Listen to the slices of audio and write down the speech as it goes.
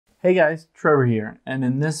Hey guys, Trevor here, and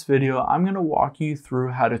in this video I'm going to walk you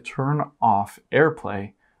through how to turn off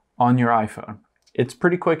AirPlay on your iPhone. It's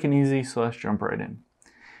pretty quick and easy, so let's jump right in.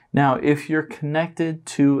 Now, if you're connected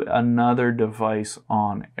to another device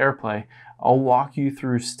on AirPlay, I'll walk you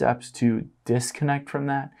through steps to disconnect from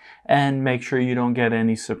that and make sure you don't get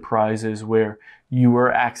any surprises where you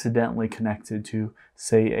were accidentally connected to,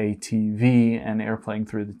 say, a TV and AirPlaying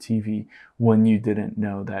through the TV when you didn't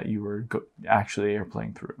know that you were actually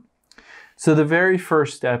AirPlaying through it. So the very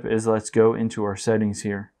first step is let's go into our settings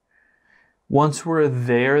here. Once we're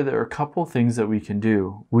there are a couple things that we can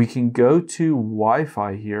do. We can go to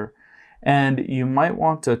Wi-Fi here, and you might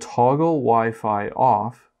want to toggle Wi-Fi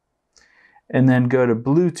off and then go to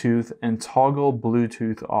Bluetooth and toggle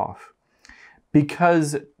Bluetooth off.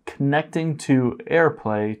 Because connecting to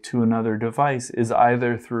AirPlay to another device is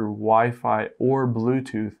either through Wi-Fi or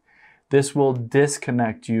Bluetooth, this will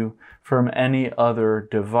disconnect you from any other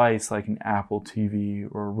device like an Apple TV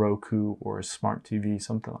or Roku or a smart TV,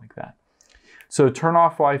 something like that. So turn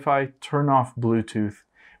off Wi-Fi, turn off Bluetooth,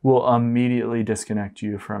 will immediately disconnect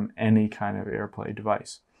you from any kind of AirPlay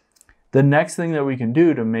device. The next thing that we can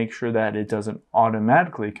do to make sure that it doesn't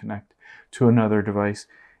automatically connect to another device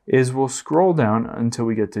is we'll scroll down until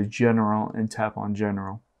we get to General and tap on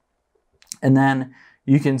General. And then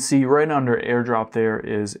you can see right under AirDrop there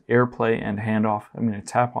is AirPlay and Handoff. I'm going to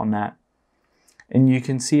tap on that. And you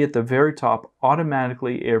can see at the very top,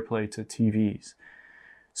 automatically AirPlay to TVs.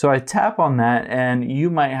 So I tap on that, and you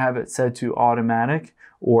might have it set to automatic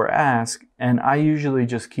or ask, and I usually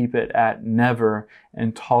just keep it at never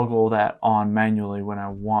and toggle that on manually when I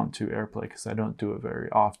want to AirPlay, because I don't do it very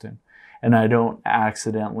often. And I don't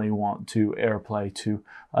accidentally want to AirPlay to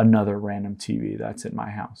another random TV that's in my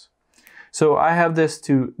house. So I have this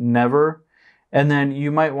to never, and then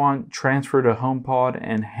you might want transfer to HomePod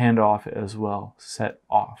and handoff as well, set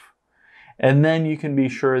off. And then you can be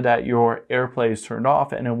sure that your AirPlay is turned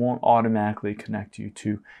off and it won't automatically connect you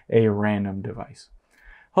to a random device.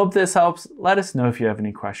 Hope this helps. Let us know if you have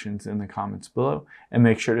any questions in the comments below, and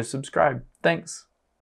make sure to subscribe. Thanks.